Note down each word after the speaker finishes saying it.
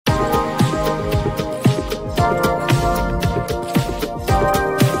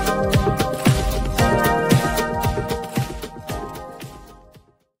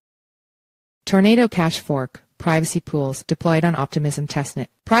Tornado Cash Fork, Privacy Pools deployed on Optimism Testnet.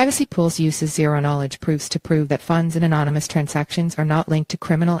 Privacy Pools uses zero-knowledge proofs to prove that funds in anonymous transactions are not linked to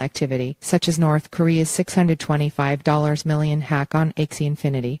criminal activity, such as North Korea's $625 million hack on Axie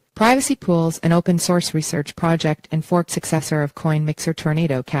Infinity. Privacy Pools, an open-source research project and forked successor of coin mixer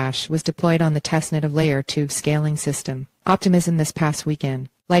Tornado Cash, was deployed on the testnet of Layer 2 scaling system, Optimism, this past weekend.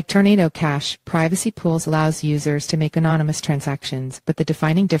 Like Tornado Cash, Privacy Pools allows users to make anonymous transactions, but the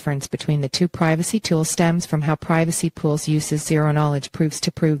defining difference between the two privacy tools stems from how Privacy Pools uses zero-knowledge proofs to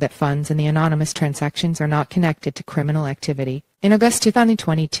prove that funds in the anonymous transactions are not connected to criminal activity. In August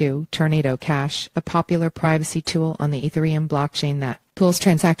 2022, Tornado Cash, a popular privacy tool on the Ethereum blockchain that pools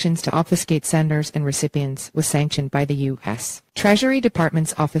transactions to obfuscate senders and recipients, was sanctioned by the U.S. Treasury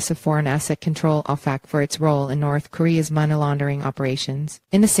Department's Office of Foreign Asset Control (OFAC) for its role in North Korea's money-laundering operations.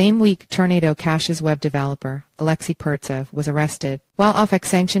 In the same week, Tornado Cash's web developer, Alexey Pertsev, was arrested, while OFAC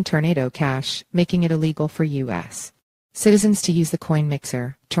sanctioned Tornado Cash, making it illegal for U.S. citizens to use the coin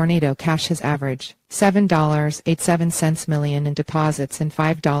mixer. Tornado Cash has averaged $7.87 million in deposits and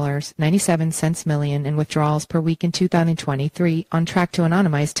 $5.97 million in withdrawals per week in 2023, on track to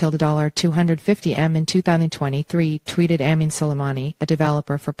anonymize till $250 million in 2023, tweeted Amin Soleimani, a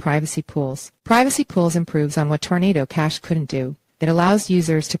developer for Privacy Pools. Privacy Pools improves on what Tornado Cash couldn't do. It allows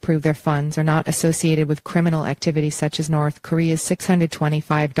users to prove their funds are not associated with criminal activity such as North Korea's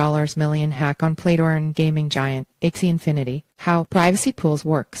 $625 million hack on play-to-earn gaming giant, Axie Infinity. How Privacy Pools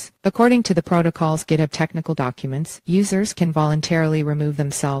works. According to the protocol's GitHub technical documents, users can voluntarily remove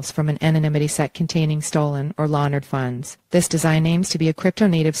themselves from an anonymity set containing stolen or laundered funds. This design aims to be a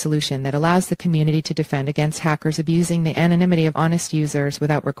crypto-native solution that allows the community to defend against hackers abusing the anonymity of honest users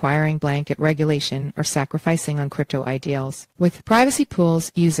without requiring blanket regulation or sacrificing on crypto ideals. With Privacy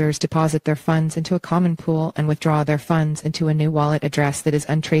Pools, users deposit their funds into a common pool and withdraw their funds into a new wallet address that is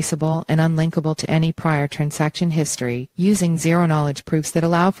untraceable and unlinkable to any prior transaction history, using zero-knowledge proofs that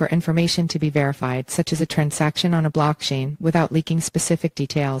allow for information to be verified, such as a transaction on a blockchain, without leaking specific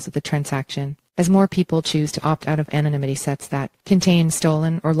details of the transaction. As more people choose to opt out of anonymity sets that contain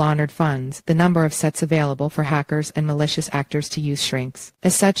stolen or laundered funds, the number of sets available for hackers and malicious actors to use shrinks.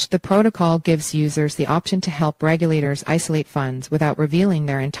 As such, the protocol gives users the option to help regulators isolate funds without revealing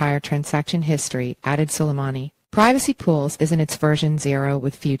their entire transaction history, added Soleimani. Privacy Pools is in its version 0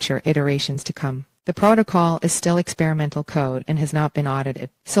 with future iterations to come. The protocol is still experimental code and has not been audited.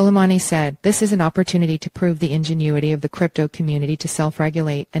 Soleimani said, "This is an opportunity to prove the ingenuity of the crypto community to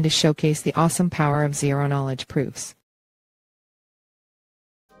self-regulate and to showcase the awesome power of zero-knowledge proofs."